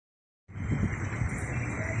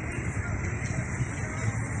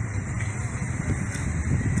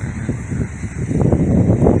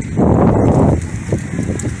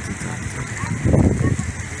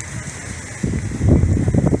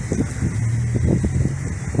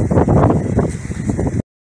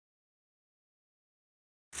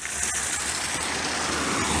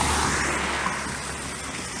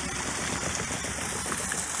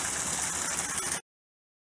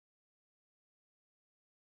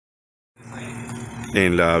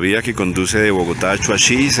En la vía que conduce de Bogotá a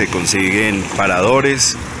Choachí se consiguen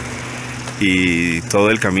paradores y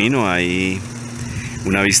todo el camino hay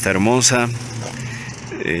una vista hermosa,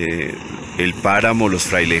 el páramo, los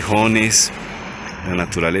frailejones, la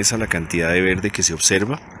naturaleza, la cantidad de verde que se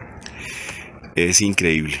observa es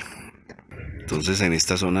increíble. Entonces en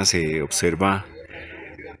esta zona se observa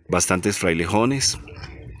bastantes frailejones,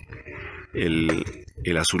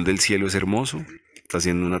 el azul del cielo es hermoso, está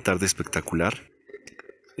haciendo una tarde espectacular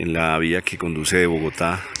en la vía que conduce de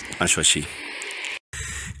Bogotá a Choachí.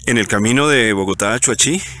 En el camino de Bogotá a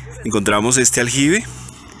Choachí encontramos este aljibe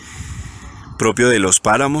propio de los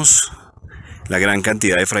páramos, la gran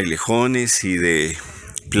cantidad de frailejones y de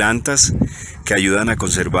plantas que ayudan a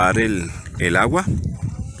conservar el agua.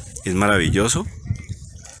 Es maravilloso.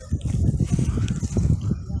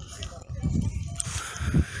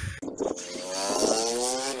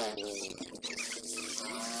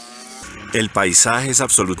 El paisaje es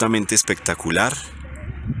absolutamente espectacular.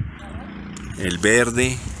 El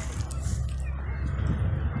verde,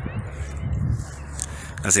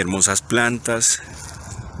 las hermosas plantas,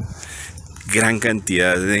 gran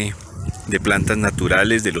cantidad de plantas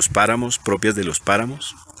naturales de los páramos, propias de los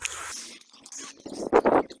páramos.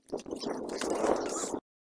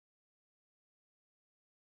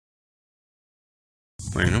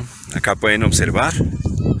 Bueno, acá pueden observar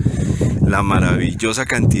la maravillosa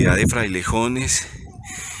cantidad de frailejones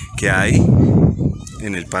que hay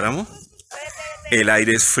en el páramo. El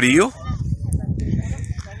aire es frío.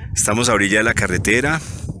 Estamos a orilla de la carretera.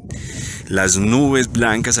 Las nubes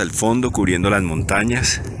blancas al fondo cubriendo las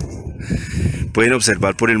montañas. Pueden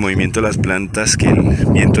observar por el movimiento de las plantas que el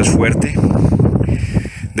viento es fuerte.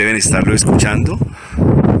 Deben estarlo escuchando.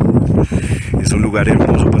 Es un lugar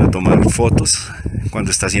hermoso para tomar fotos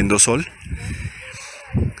cuando está haciendo sol.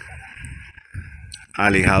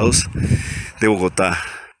 Alejados de Bogotá,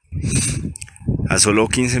 a solo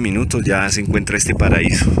 15 minutos ya se encuentra este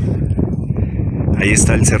paraíso. Ahí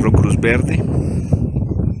está el Cerro Cruz Verde.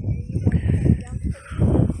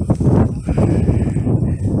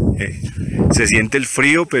 Se siente el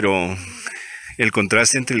frío, pero el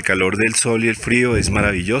contraste entre el calor del sol y el frío es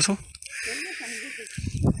maravilloso.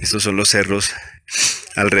 Estos son los cerros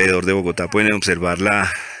alrededor de Bogotá. Pueden observar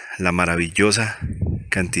la maravillosa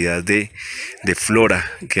cantidad de flora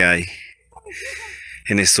que hay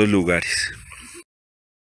en estos lugares.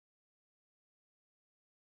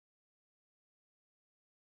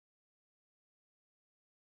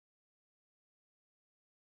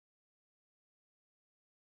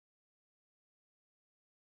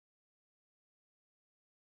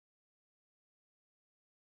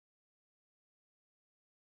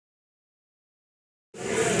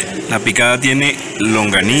 La picada tiene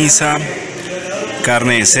longaniza,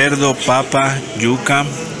 carne de cerdo, papa, yuca,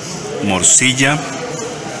 morcilla,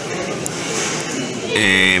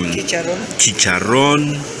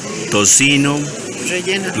 chicharrón, tocino,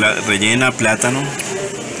 rellena, plátano.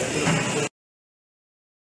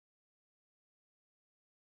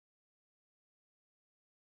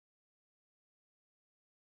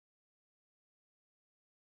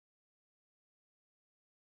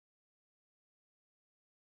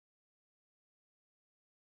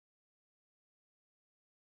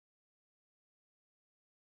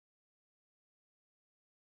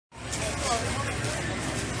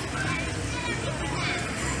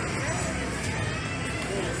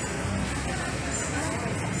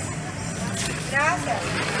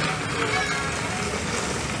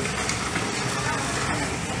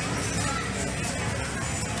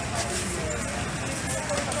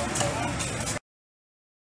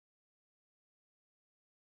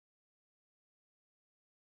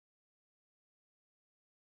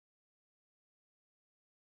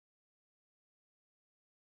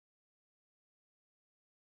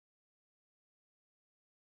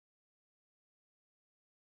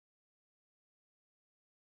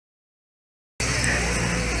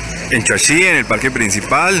 En Choachí, en el parque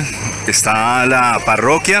principal, está la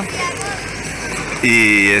parroquia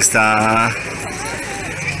y está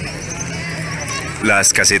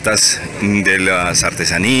las casetas de las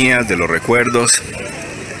artesanías, de los recuerdos.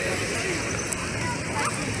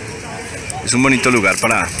 Es un bonito lugar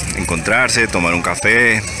para encontrarse, tomar un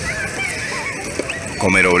café,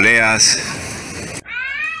 comer obleas.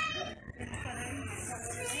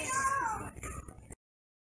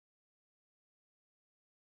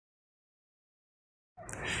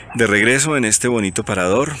 De regreso en este bonito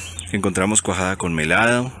parador encontramos cuajada con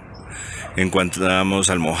melado, encontramos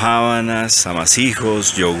almojábanas,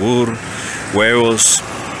 amasijos, yogur, huevos,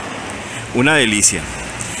 una delicia.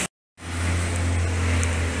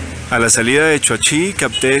 A la salida de Choachí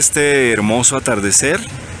capté este hermoso atardecer.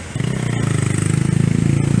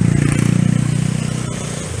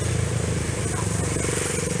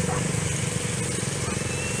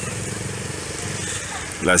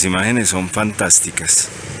 Las imágenes son fantásticas.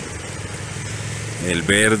 El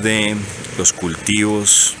verde, los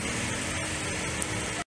cultivos,